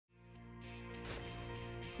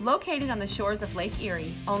Located on the shores of Lake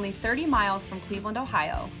Erie, only 30 miles from Cleveland,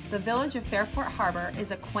 Ohio, the village of Fairport Harbor is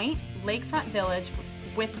a quaint lakefront village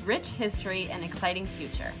with rich history and exciting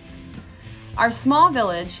future. Our small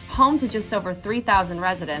village, home to just over 3,000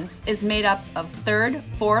 residents, is made up of third,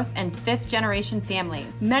 fourth, and fifth generation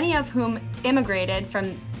families, many of whom immigrated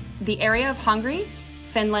from the area of Hungary,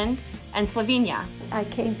 Finland, and Slovenia. I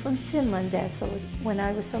came from Finland when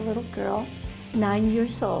I was a little girl, 9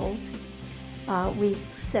 years old. We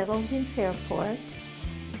settled in Fairport,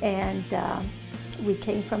 and we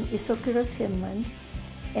came from Isokura, Finland.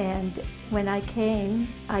 And when I came,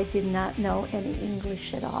 I did not know any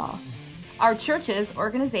English at all. Our churches,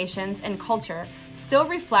 organizations, and culture still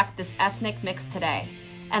reflect this ethnic mix today,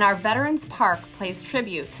 and our Veterans Park pays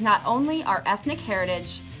tribute to not only our ethnic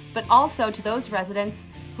heritage, but also to those residents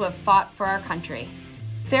who have fought for our country.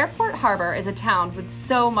 Fairport Harbor is a town with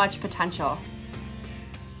so much potential.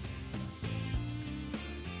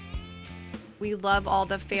 We love all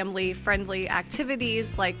the family-friendly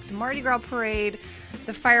activities like the Mardi Gras parade,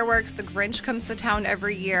 the fireworks, the Grinch comes to town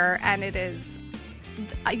every year, and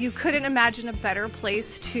you couldn't imagine a better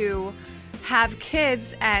place to have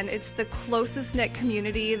kids, and it's the closest knit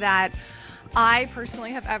community that I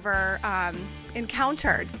personally have ever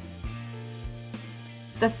encountered.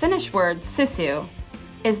 The Finnish word sisu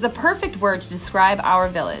is the perfect word to describe our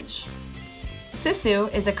village.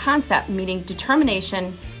 Sisu is a concept meaning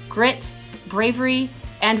determination, grit, bravery,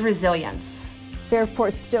 and resilience.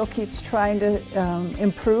 Fairport still keeps trying to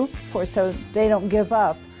improve, so they don't give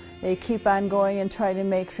up. They keep on going and try to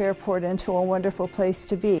make Fairport into a wonderful place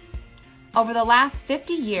to be. Over the last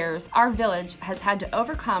 50 years, our village has had to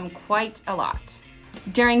overcome quite a lot.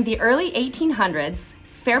 During the early 1800s,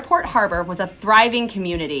 Fairport Harbor was a thriving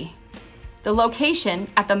community. The location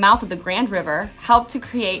at the mouth of the Grand River helped to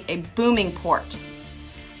create a booming port.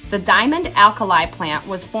 The Diamond Alkali plant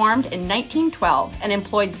was formed in 1912 and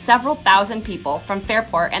employed several thousand people from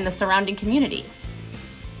Fairport and the surrounding communities.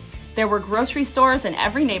 There were grocery stores in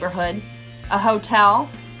every neighborhood, a hotel,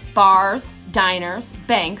 bars, diners,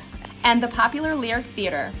 banks, and the popular Lyric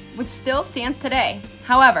Theater, which still stands today.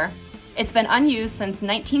 However, it's been unused since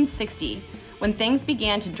 1960, when things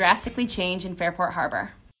began to drastically change in Fairport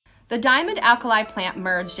Harbor. The Diamond Alkali plant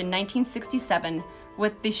merged in 1967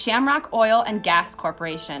 with the Shamrock Oil and Gas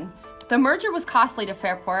Corporation. The merger was costly to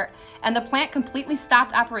Fairport, and the plant completely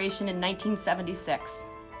stopped operation in 1976.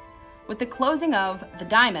 With the closing of the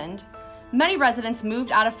Diamond, many residents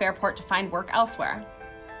moved out of Fairport to find work elsewhere.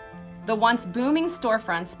 The once booming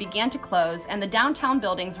storefronts began to close, and the downtown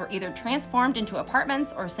buildings were either transformed into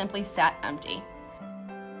apartments or simply sat empty.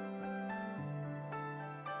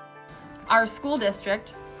 Our school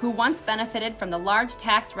district, who once benefited from the large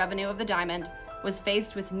tax revenue of the Diamond, was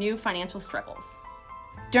faced with new financial struggles.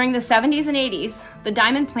 During the 70s and 80s, the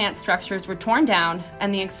Diamond plant structures were torn down,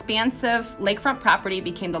 and the expansive lakefront property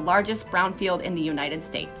became the largest brownfield in the United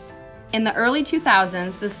States. In the early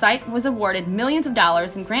 2000s, the site was awarded millions of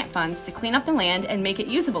dollars in grant funds to clean up the land and make it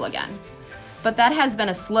usable again. But that has been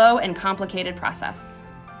a slow and complicated process.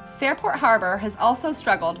 Fairport Harbor has also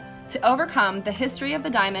struggled to overcome the history of the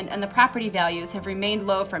Diamond, and the property values have remained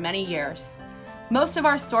low for many years. Most of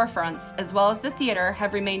our storefronts, as well as the theater,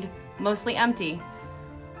 have remained mostly empty.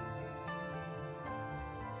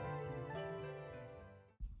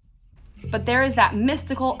 But there is that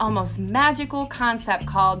mystical, almost magical concept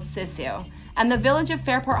called sisu, and the village of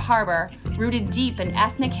Fairport Harbor, rooted deep in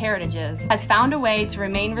ethnic heritages, has found a way to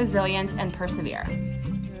remain resilient and persevere.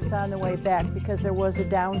 It's on the way back because there was a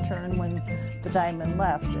downturn when the Diamond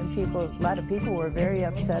left, and a lot of people were very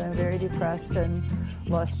upset and very depressed and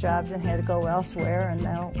lost jobs and had to go elsewhere. And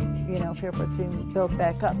now, Fairport's being built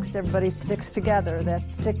back up because everybody sticks together. That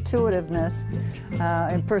stick-to-itiveness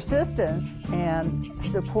and persistence and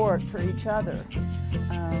support for each other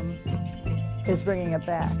is bringing it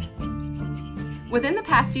back. Within the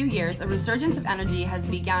past few years, a resurgence of energy has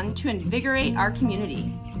begun to invigorate our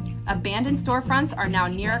community. Abandoned storefronts are now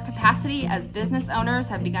near capacity as business owners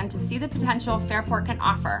have begun to see the potential Fairport can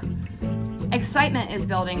offer. Excitement is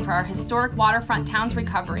building for our historic waterfront town's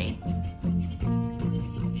recovery.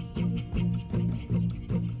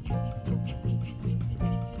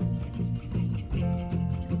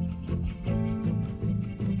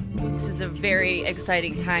 This is a very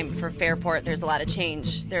exciting time for Fairport. There's a lot of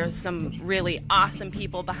change. There's some really awesome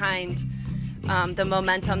people behind the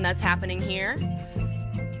momentum that's happening here.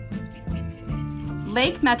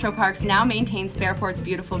 Lake Metro Parks now maintains Fairport's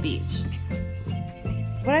beautiful beach.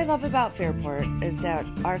 What I love about Fairport is that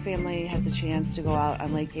our family has a chance to go out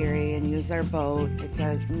on Lake Erie and use our boat. It's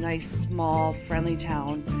a nice, small, friendly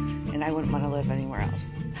town, and I wouldn't want to live anywhere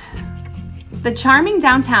else. The charming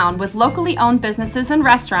downtown, with locally owned businesses and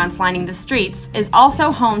restaurants lining the streets, is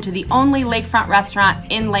also home to the only lakefront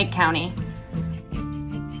restaurant in Lake County.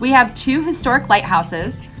 We have 2 historic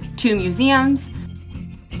lighthouses, 2 museums,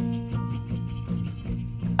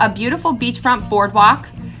 a beautiful beachfront boardwalk,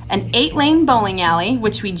 an 8-lane bowling alley,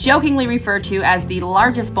 which we jokingly refer to as the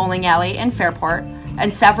largest bowling alley in Fairport,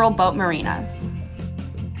 and several boat marinas.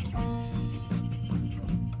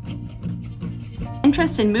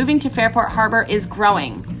 Interest in moving to Fairport Harbor is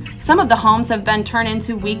growing. Some of the homes have been turned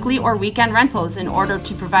into weekly or weekend rentals in order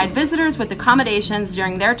to provide visitors with accommodations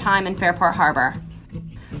during their time in Fairport Harbor.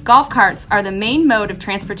 Golf carts are the main mode of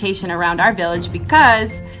transportation around our village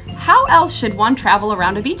because how else should one travel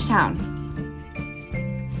around a beach town?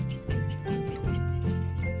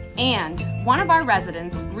 And one of our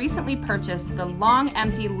residents recently purchased the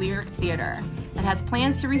long-empty Lyric Theater and has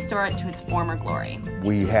plans to restore it to its former glory.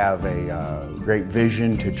 We have a great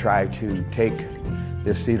vision to try to take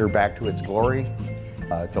this theater back to its glory.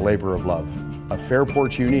 It's a labor of love.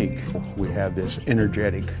 Fairport's unique. We have this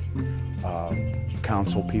energetic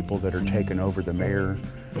council people that are taking over the mayor,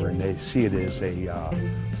 and they see it as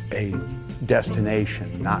a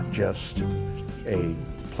destination, not just a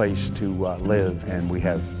place to live, and we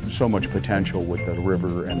have so much potential with the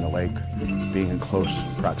river and the lake being in close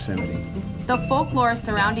proximity. The folklore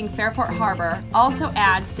surrounding Fairport Harbor also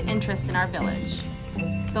adds to interest in our village.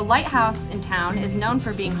 The lighthouse in town is known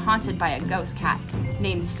for being haunted by a ghost cat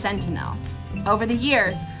named Sentinel. Over the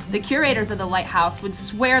years, the curators of the lighthouse would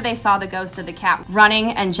swear they saw the ghost of the cat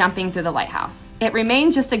running and jumping through the lighthouse. It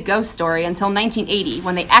remained just a ghost story until 1980,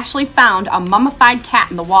 when they actually found a mummified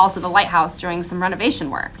cat in the walls of the lighthouse during some renovation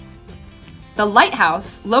work. The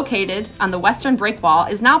lighthouse, located on the western break wall,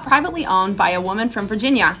 is now privately owned by a woman from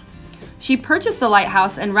Virginia. She purchased the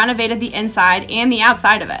lighthouse and renovated the inside and the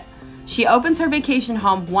outside of it. She opens her vacation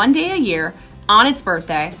home one day a year on its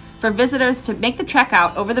birthday for visitors to make the trek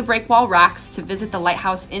out over the breakwall rocks to visit the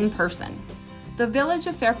lighthouse in person. The village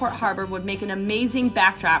of Fairport Harbor would make an amazing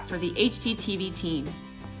backdrop for the HGTV team.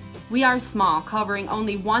 We are small, covering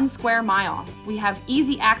only 1 square mile. We have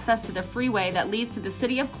easy access to the freeway that leads to the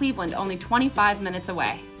city of Cleveland only 25 minutes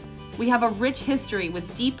away. We have a rich history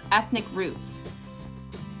with deep ethnic roots.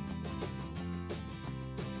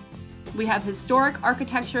 We have historic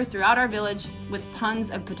architecture throughout our village with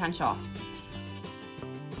tons of potential.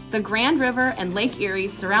 The Grand River and Lake Erie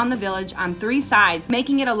surround the village on 3 sides,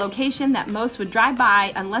 making it a location that most would drive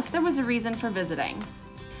by unless there was a reason for visiting.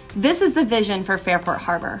 This is the vision for Fairport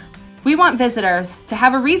Harbor. We want visitors to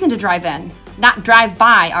have a reason to drive in, not drive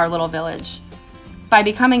by our little village, by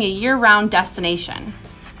becoming a year-round destination.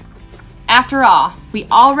 After all, we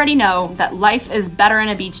already know that life is better in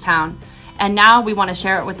a beach town, and now we want to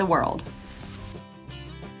share it with the world.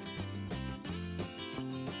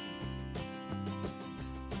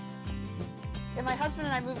 My husband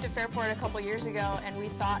and I moved to Fairport a couple years ago, and we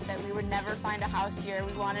thought that we would never find a house here.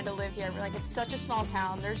 We wanted to live here. We're like, it's such a small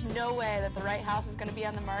town. There's no way that the right house is going to be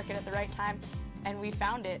on the market at the right time. And we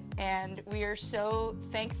found it, and we are so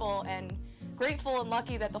thankful and grateful and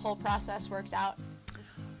lucky that the whole process worked out.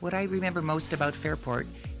 What I remember most about Fairport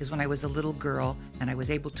is when I was a little girl and I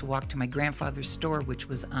was able to walk to my grandfather's store, which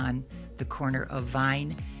was on the corner of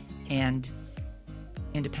Vine and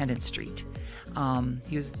Independence Street.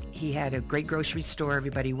 He had a great grocery store.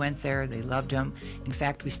 Everybody went there. They loved him. In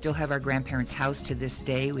fact, we still have our grandparents' house to this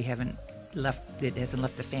day. It hasn't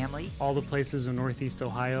left the family. All the places in Northeast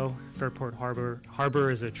Ohio, Fairport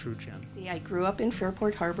Harbor is a true gem. See, I grew up in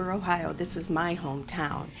Fairport Harbor, Ohio. This is my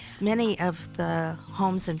hometown. Many of the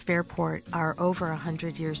homes in Fairport are over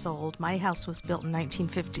 100 years old. My house was built in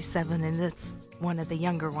 1957, and it's one of the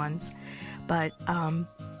younger ones. But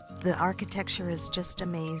the architecture is just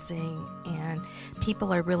amazing, and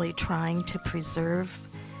people are really trying to preserve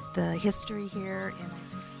the history here.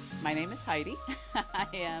 My name is Heidi. I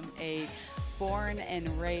am a born and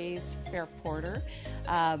raised Fairporter.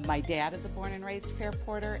 My dad is a born and raised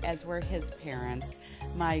Fairporter, as were his parents.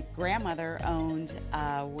 My grandmother owned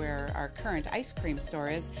where our current ice cream store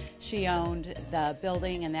is. She owned the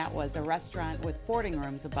building, and that was a restaurant with boarding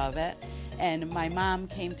rooms above it. And my mom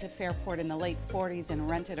came to Fairport in the late 40s and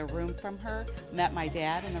rented a room from her, met my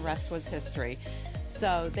dad, and the rest was history.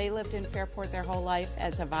 So they lived in Fairport their whole life,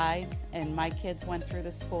 as have I, and my kids went through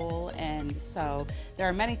the school, and so there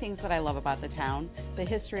are many things that I love about the town. The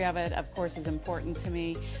history of it, of course, is important to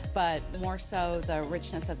me, but more so the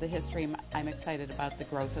richness of the history. I'm excited about the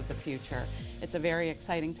growth of the future. It's a very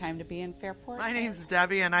exciting time to be in Fairport. My name's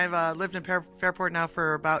Debbie, and I've lived in Fairport now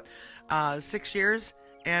for about 6 years.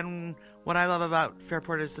 and what I love about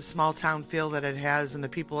Fairport is the small town feel that it has and the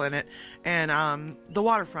people in it, and the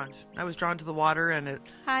waterfront. I was drawn to the water, and it.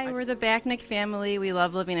 Hi, we're the Backnick family. We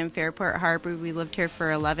love living in Fairport Harbor. We lived here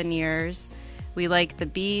for 11 years. We like the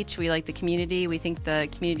beach. We like the community. We think the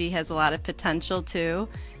community has a lot of potential too.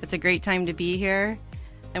 It's a great time to be here.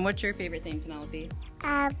 And what's your favorite thing, Penelope?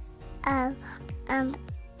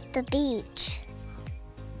 The beach.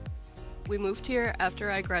 We moved here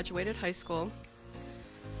after I graduated high school,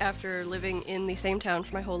 after living in the same town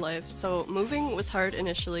for my whole life. So moving was hard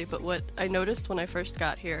initially, but what I noticed when I first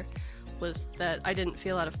got here was that I didn't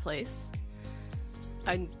feel out of place.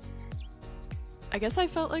 I guess I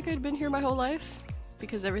felt like I'd been here my whole life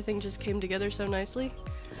because everything just came together so nicely.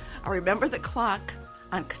 I remember the clock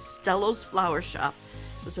on Costello's Flower Shop.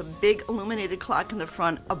 It was a big illuminated clock in the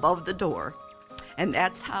front above the door. And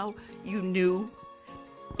that's how you knew,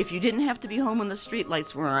 if you didn't have to be home when the street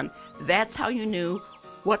lights were on, that's how you knew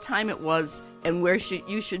what time it was and where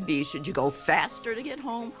you should be. Should you go faster to get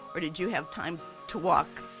home, or did you have time to walk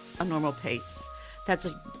a normal pace? That's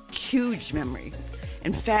a huge memory.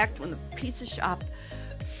 In fact, when the pizza shop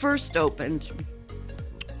first opened,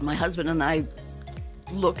 my husband and I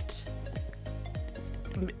looked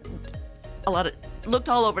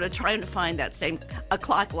all over to try to find a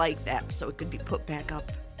clock like that so it could be put back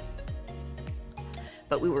up.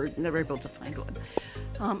 But we were never able to find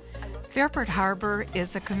one. Fairport Harbor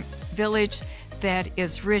is a village that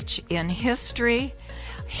is rich in history,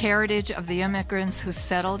 heritage of the immigrants who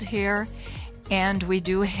settled here, and we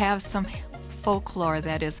do have some folklore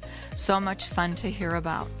that is so much fun to hear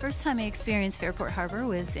about. First time I experienced Fairport Harbor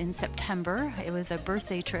was in September. It was a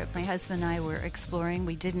birthday trip. My husband and I were exploring.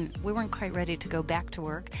 We weren't quite ready to go back to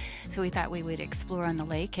work, so we thought we would explore on the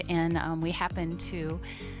lake, and we happened to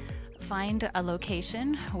find a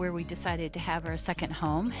location where we decided to have our second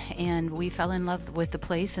home, and we fell in love with the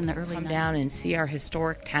place in the early 90s. Come down and see our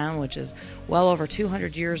historic town, which is well over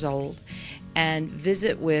 200 years old, and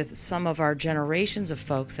visit with some of our generations of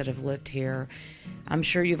folks that have lived here. I'm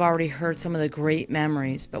sure you've already heard some of the great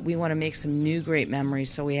memories, but we want to make some new great memories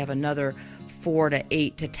so we have another 4 to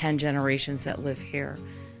 8 to 10 generations that live here.